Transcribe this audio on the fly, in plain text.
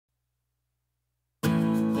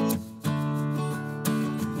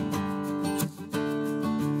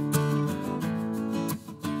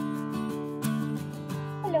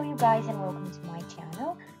guys, and welcome to my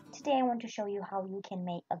channel. Today I want to show you how you can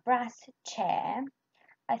make a brass chair.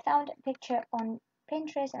 I found a picture on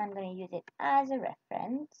Pinterest and I'm going to use it as a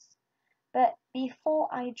reference. But before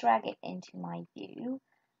I drag it into my view,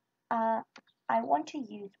 I want to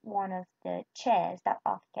use one of the chairs that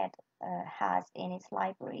ArchiCad has in its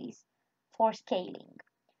libraries for scaling.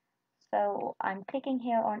 So I'm clicking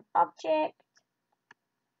here on Object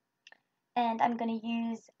and I'm going to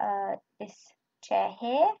use this chair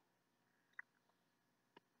here.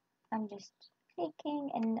 I'm just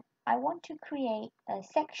clicking and I want to create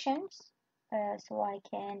sections so I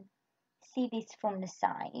can see this from the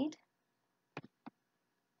side.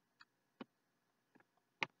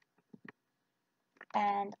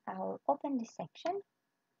 And I'll open this section.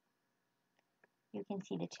 You can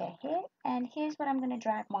see the chair here, and here's what I'm going to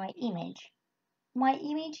drag my image. My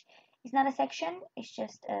image is not a section, it's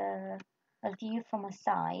just a view from a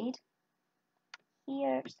side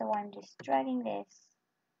here. So I'm just dragging this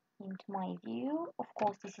into my view. Of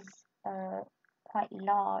course, this is quite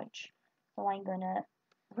large, so I'm gonna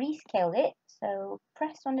rescale it. So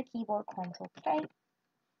press on the keyboard Ctrl K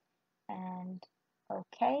and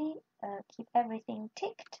OK. Keep everything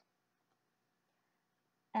ticked,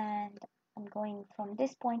 and I'm going from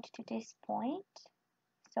this point to this point.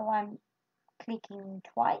 So I'm clicking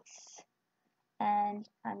twice and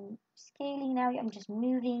I'm scaling now. I'm just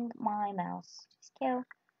moving my mouse to scale.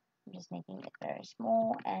 I'm just making it very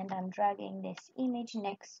small and I'm dragging this image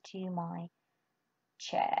next to my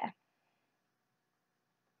chair.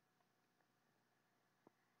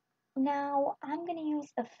 Now I'm going to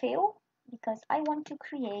use a fill because I want to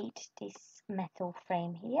create this metal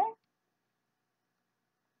frame here.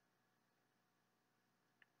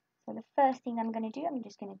 So the first thing I'm going to do, I'm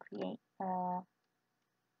just going to create a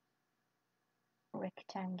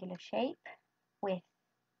rectangular shape with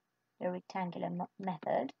the rectangular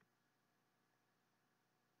method.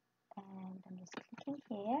 And I'm just clicking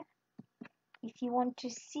here. If you want to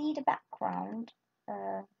see the background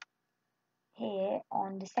here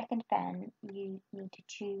on the second pen, you need to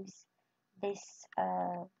choose this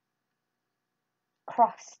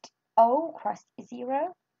crust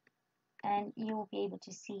 0, and you will be able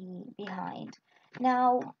to see behind.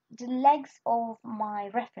 Now the legs of my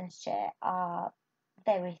reference chair are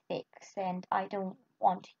very thick and I don't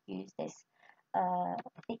want to use this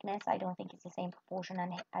thickness. I don't think it's the same proportion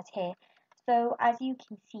as here. So as you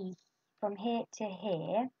can see, from here to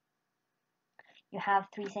here you have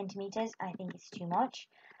 3 centimeters. I think it's too much,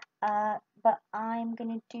 but I'm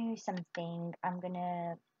gonna do something. I'm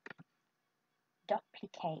gonna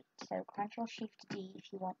duplicate, so Ctrl Shift D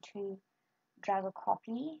if you want to drag a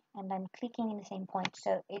copy, and I'm clicking in the same point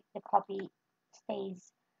so the copy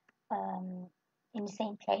stays in the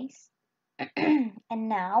same place. And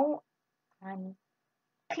now I'm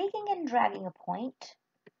clicking and dragging a point,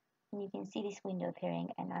 and you can see this window appearing,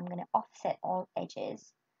 and I'm going to offset all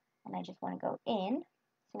edges, and I just want to go in.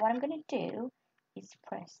 So what I'm going to do is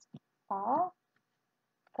press R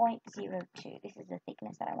 0.02. This is the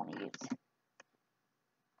thickness that I want to use.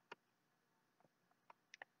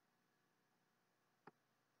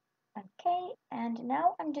 Okay, and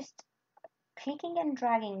now I'm just clicking and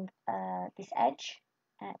dragging this edge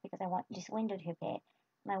because I want this window to appear,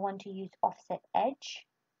 and I want to use offset edge.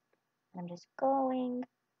 And I'm just going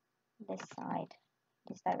this side,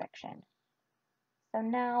 this direction. So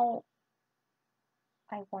now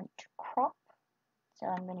I want to crop, so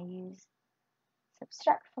I'm going to use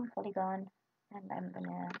subtract from polygon, and I'm going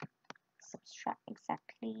to subtract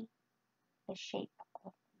exactly the shape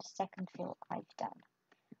of the second fill I've done.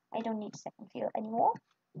 I don't need second fill anymore.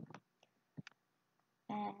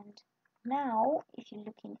 And now if you're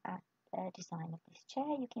looking at the design of this chair,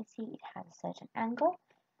 you can see it has a certain angle.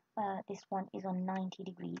 This one is on 90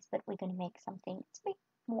 degrees, but we're going to make something that's a bit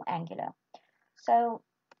more angular. So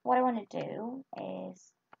what I want to do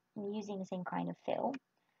is, I'm using the same kind of fill,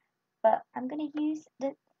 but I'm going to use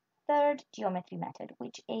the third geometry method,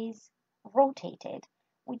 which is rotated,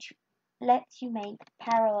 which lets you make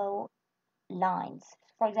parallel lines.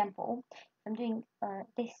 For example, if I'm doing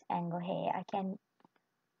this angle here, I can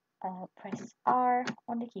press R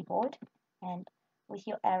on the keyboard, and with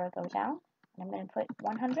your arrow go down, and I'm going to put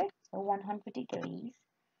 100, so 100 degrees.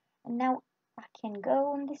 And now I can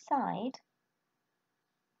go on this side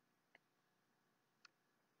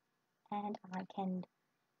and I can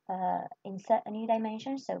insert a new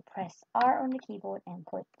dimension, so press R on the keyboard and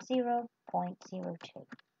put 0.02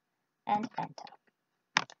 and enter.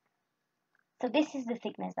 So this is the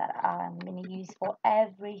thickness that I'm going to use for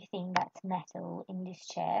everything that's metal in this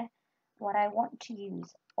chair. What I want to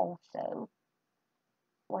use also,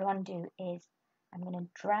 what I want to do is I'm going to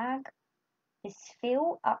drag this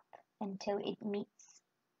fill up until it meets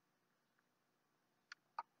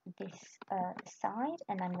this side,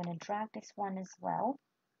 and I'm going to drag this one as well.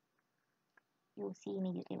 You'll see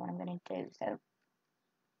immediately what I'm going to do. So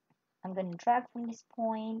I'm going to drag from this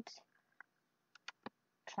point,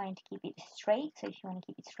 trying to keep it straight. So if you want to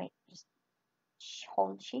keep it straight, just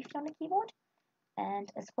hold shift on the keyboard.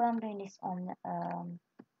 And as well, I'm doing this on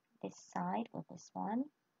this side with this one.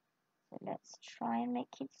 So let's try and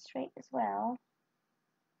make it straight as well.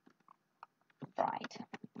 Right,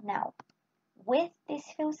 now with this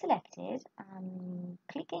fill selected, I'm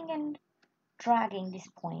clicking and dragging this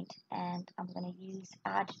point, and I'm going to use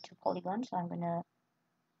add to polygon. So I'm going to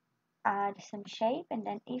add some shape, and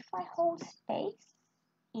then if I hold space,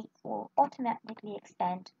 it will automatically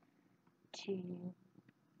extend to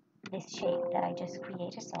this shape that I just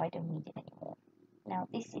created, so I don't need it anymore. Now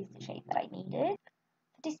this is the shape that I needed.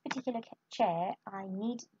 For this particular chair, I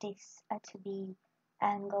need this to be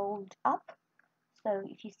angled up. So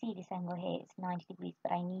if you see this angle here, it's 90 degrees,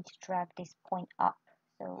 but I need to drag this point up.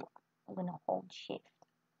 So I'm going to hold shift.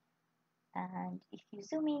 And if you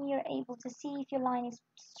zoom in, you're able to see if your line is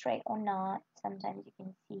straight or not. Sometimes you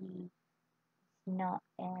can see it's not,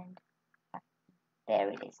 and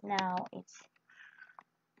there it is. Now it's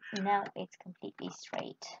completely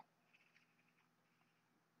straight.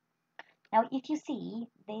 Now if you see,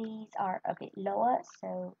 these are a bit lower,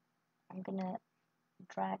 so I'm gonna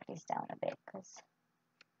drag this down a bit because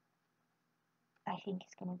I think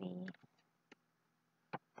it's gonna be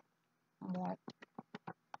more.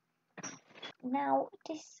 Now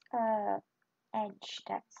this edge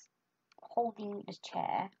that's holding the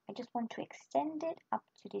chair, I just want to extend it up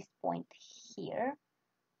to this point here.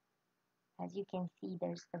 As you can see,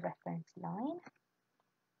 there's the reference line.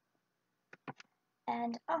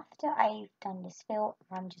 And after I've done this fill,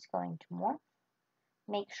 I'm just going to morph.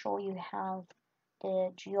 Make sure you have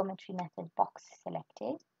the geometry method box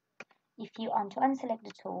selected. If you want to unselect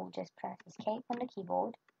the tool, just press escape on the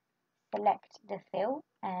keyboard, select the fill,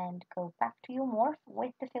 and go back to your morph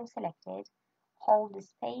with the fill selected. Hold the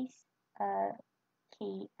space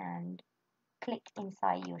key and click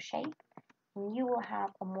inside your shape, and you will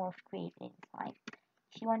have a morph created inside.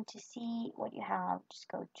 If you want to see what you have, just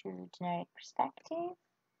go to generic perspective.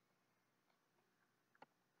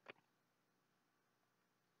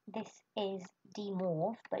 This is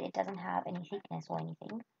demorphed, but it doesn't have any thickness or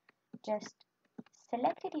anything. Just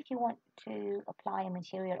select it if you want to apply a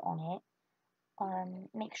material on it.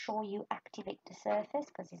 Make sure you activate the surface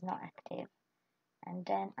because it's not active. And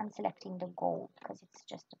then I'm selecting the gold because it's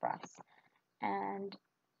just a brass. And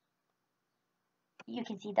you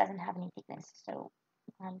can see it doesn't have any thickness. So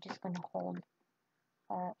I'm just going to hold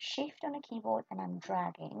shift on the keyboard and I'm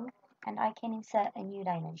dragging. And I can insert a new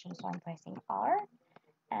dimension. So I'm pressing R.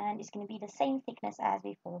 And it's going to be the same thickness as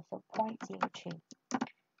before. So 0.02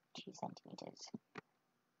 centimeters.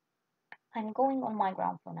 I'm going on my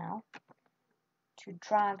ground floor now to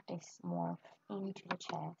drag this morph into the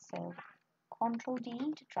chair. So Ctrl D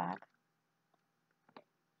to drag.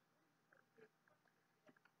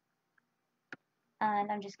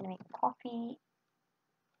 And I'm just going to make a copy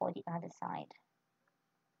for the other side.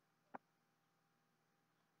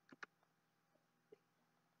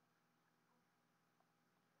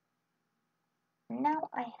 Now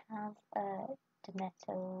I have the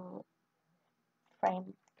metal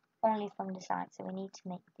frame only from the side, so we need to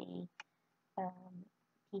make the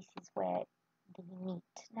pieces where they meet.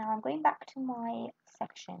 Now I'm going back to my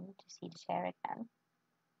section to see the chair again.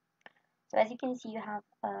 So as you can see, you have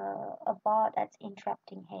a bar that's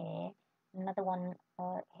interrupting here, another one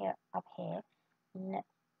here up here, and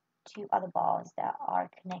two other bars that are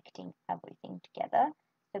connecting everything together.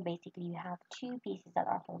 So basically you have two pieces that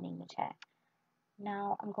are holding the chair.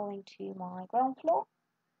 Now I'm going to my ground floor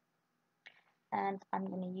and I'm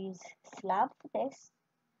going to use slab for this.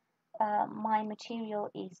 My material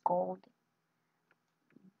is gold.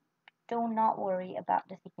 Do not worry about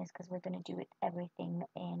the thickness because we're going to do everything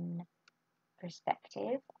in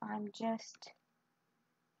perspective. I'm just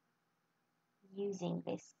using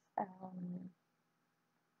this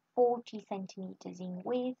 40 centimeters in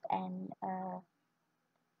width and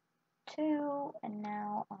 2, and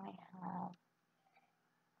now I have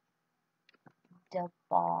the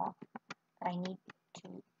bar that I need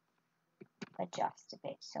to adjust a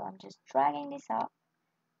bit. So I'm just dragging this up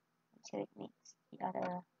until it meets the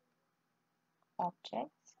other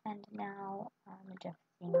objects, and now I'm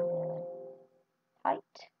adjusting the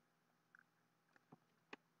height,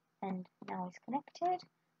 and now it's connected.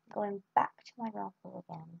 Going back to my ground floor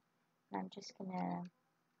again, and I'm just gonna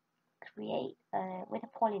create with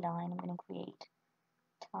a polyline. I'm gonna create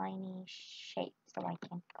tiny shape so I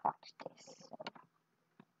can cut this. So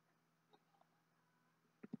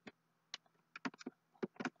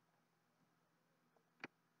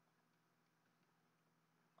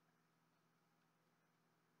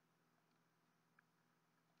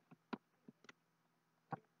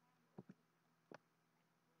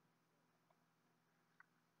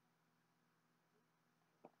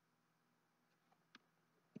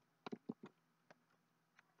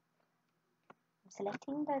I'm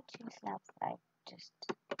selecting the two slabs that I just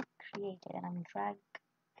created, and I'm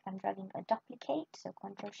dragging a duplicate, so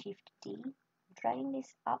Ctrl Shift D. I'm dragging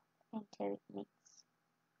this up until it meets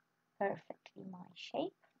perfectly my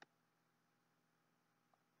shape.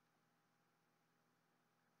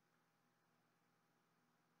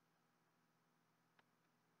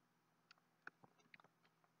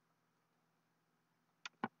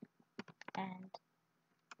 And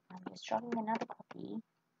I'm just dragging another copy,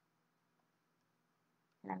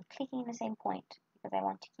 and I'm clicking the same point because I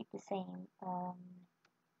want to keep the same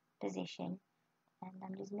position, and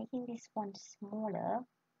I'm just making this one smaller.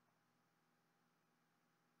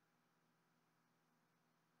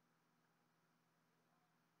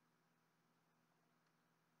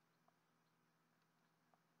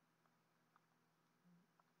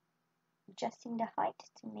 Adjusting the height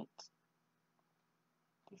to meet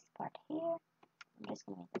this part here. I'm just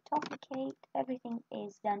going to make the duplicate. Everything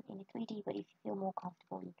is done in 3D, but if you feel more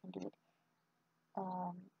comfortable, you can do it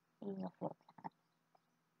in your floor plan.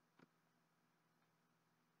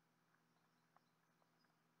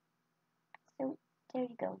 So there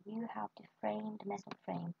you go. You have the frame, the metal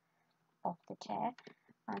frame of the chair.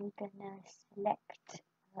 I'm gonna select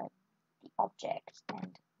the object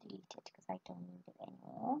and delete it because I don't need it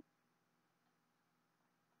anymore.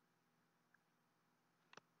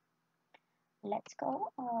 Let's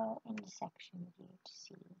go in the section view to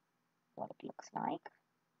see what it looks like.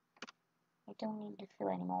 I don't need the fill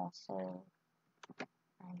anymore, so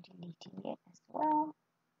I'm deleting it as well.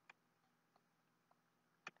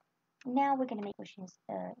 Now we're going to make cushions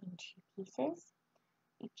in two pieces.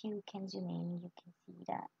 If you can zoom in, you can see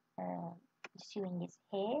that the sewing is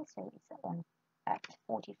here, so it's on at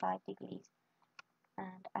 45 degrees,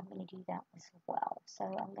 and I'm going to do that as well. So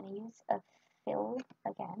I'm going to use a fill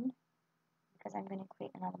again because I'm going to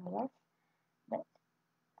create another morph, but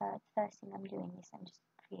the first thing I'm doing is I'm just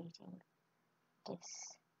creating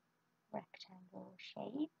this rectangle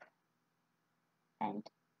shape, and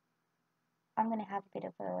I'm going to have a bit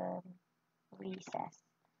of a recess.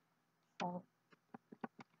 So,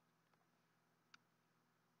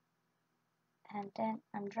 and then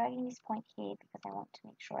I'm dragging this point here because I want to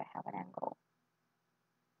make sure I have an angle.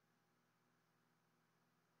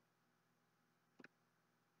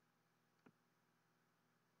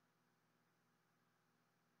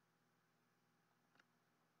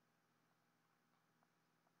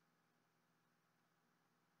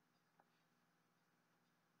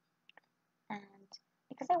 And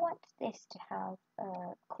because I want this to have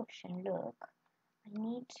a cushion look, I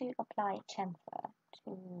need to apply chamfer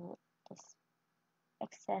to this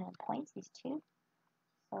external points, these two.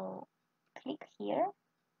 So click here,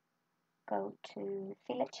 go to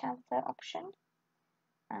fillet chamfer option,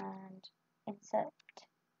 and insert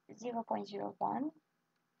 0.01,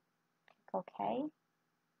 click OK. I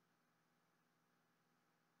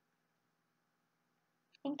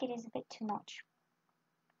think it is a bit too much,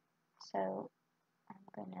 so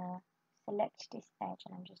I'm gonna select this edge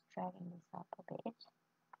and I'm just dragging this up a bit.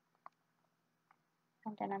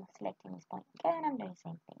 And then I'm selecting this point again, I'm doing the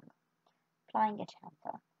same thing, applying a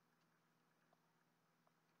chamfer.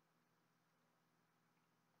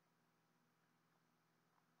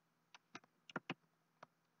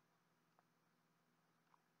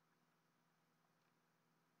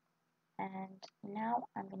 And now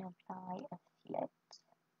I'm going to apply a fillet.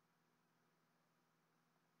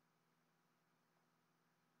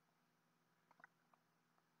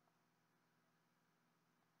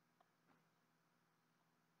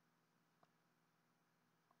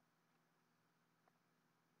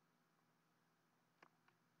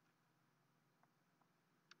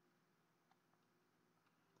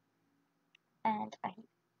 And I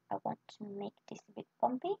want to make this a bit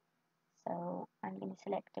bumpy, so I'm going to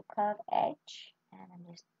select the curve edge and I'm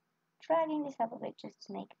just dragging this up a bit just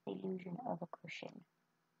to make the illusion of a cushion.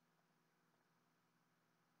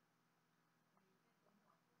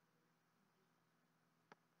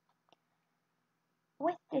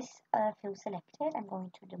 With this fill selected, I'm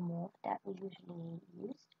going to the morph that we usually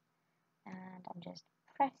use, and I'm just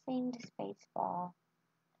pressing the space bar,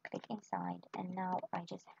 click inside, and now I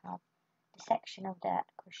just have the section of that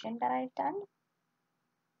cushion that I've done.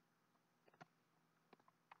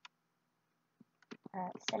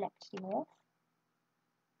 select the morph,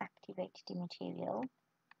 activate the material,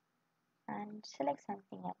 and select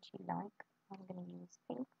something that you like. I'm going to use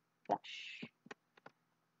pink blush,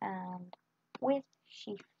 and with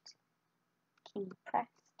shift key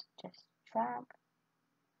pressed, just drag,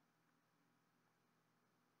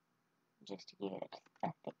 just to give it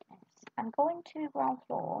a thickness. I'm going to ground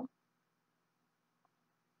floor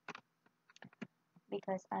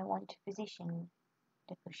because I want to position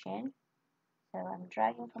the cushion. So I'm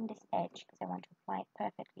dragging from this edge because I want to apply it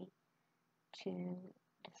perfectly to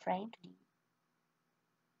the frame, to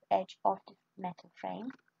the edge of the metal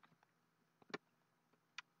frame.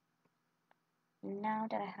 Now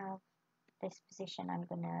that I have this position, I'm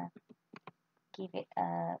gonna give it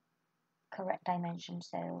a correct dimension.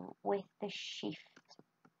 So with the shift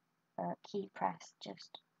key press,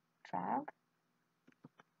 just drag.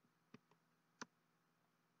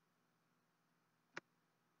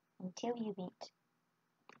 Until you meet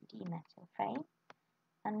the metal frame.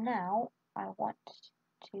 And now I want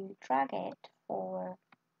to drag it for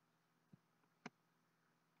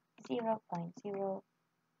 0.05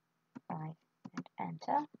 and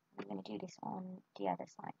enter. I'm going to do this on the other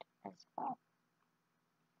side as well.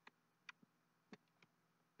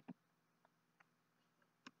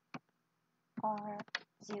 Or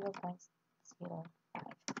 0.05 enter.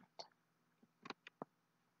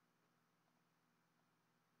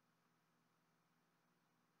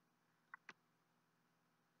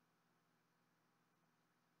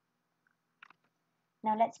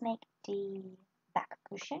 Now let's make the back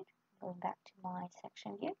cushion. Going back to my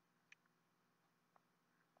section view.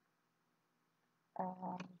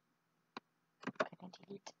 I'm going to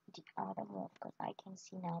delete the other morph because I can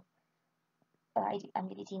see now. I'm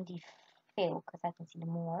deleting the fill because I can see the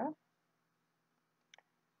morph.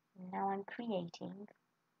 Now I'm creating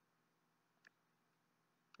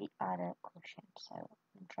the other cushion. So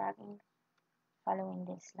I'm dragging, following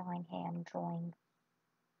this line here, I'm drawing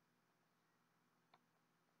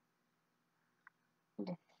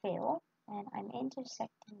the fill, and I'm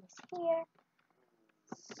intersecting this here.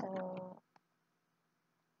 So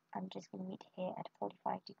I'm just going to meet here at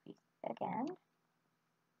 45 degrees again.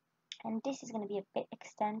 And this is going to be a bit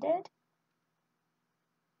extended.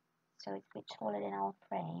 So it's a bit taller than our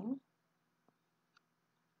frame.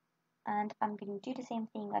 And I'm going to do the same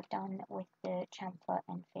thing I've done with the chamfer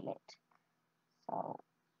and fillet. So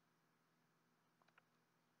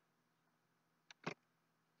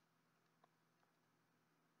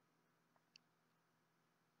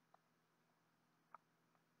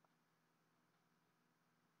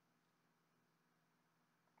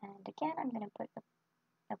and again, I'm going to put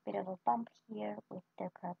a bit of a bump here with the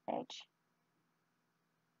curved edge.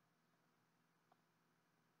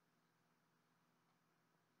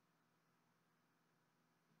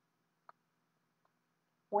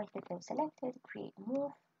 With the fill selected, create a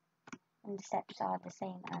morph, and the steps are the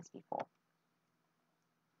same as before.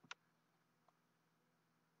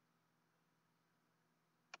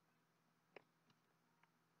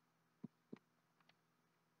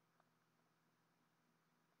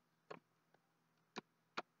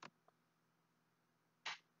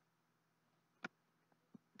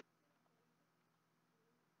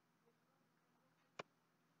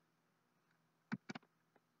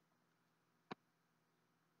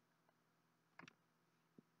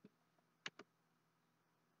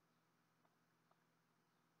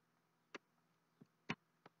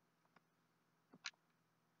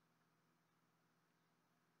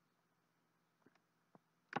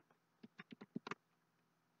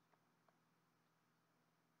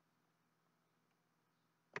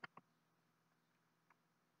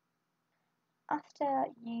 After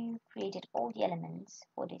you've created all the elements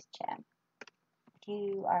for this chair, if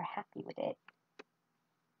you are happy with it,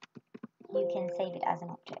 you can save it as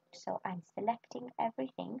an object. So I'm selecting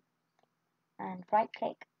everything and right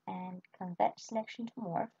click and convert selection to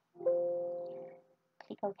morph.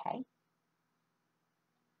 Click OK.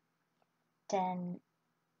 Then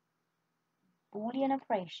Boolean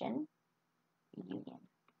operation, union.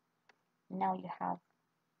 Now you have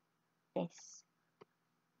this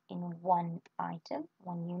in one item,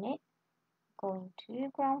 one unit. Going to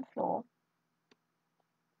ground floor,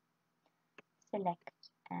 select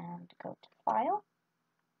and go to File,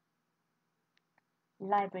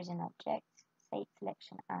 Libraries and Objects, save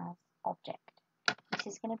selection as object. This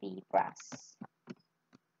is going to be brass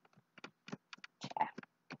chair.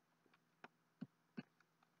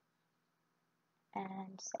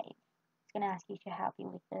 And save. It's going to ask you if you're happy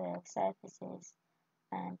with the surfaces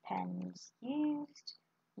and pens used.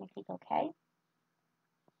 I'm going to click OK.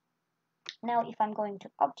 Now if I'm going to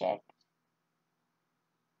object,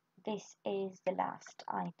 this is the last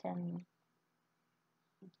item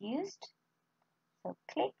used. So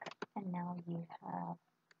click, and now you have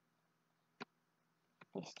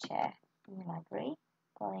this chair in your library.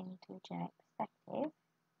 Going to generic perspective.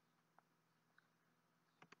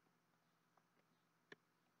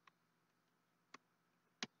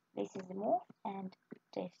 This is the morph, and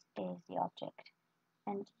this is the object.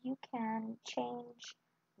 And you can change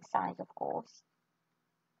the size, of course.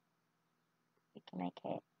 You can make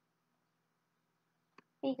it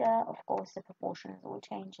bigger. Of course, the proportions will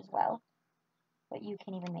change as well. But you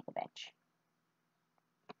can even make a bench.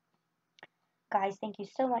 Guys, thank you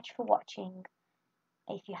so much for watching.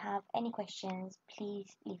 If you have any questions, please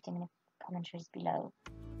leave them in the commentaries below.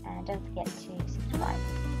 And don't forget to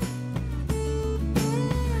subscribe.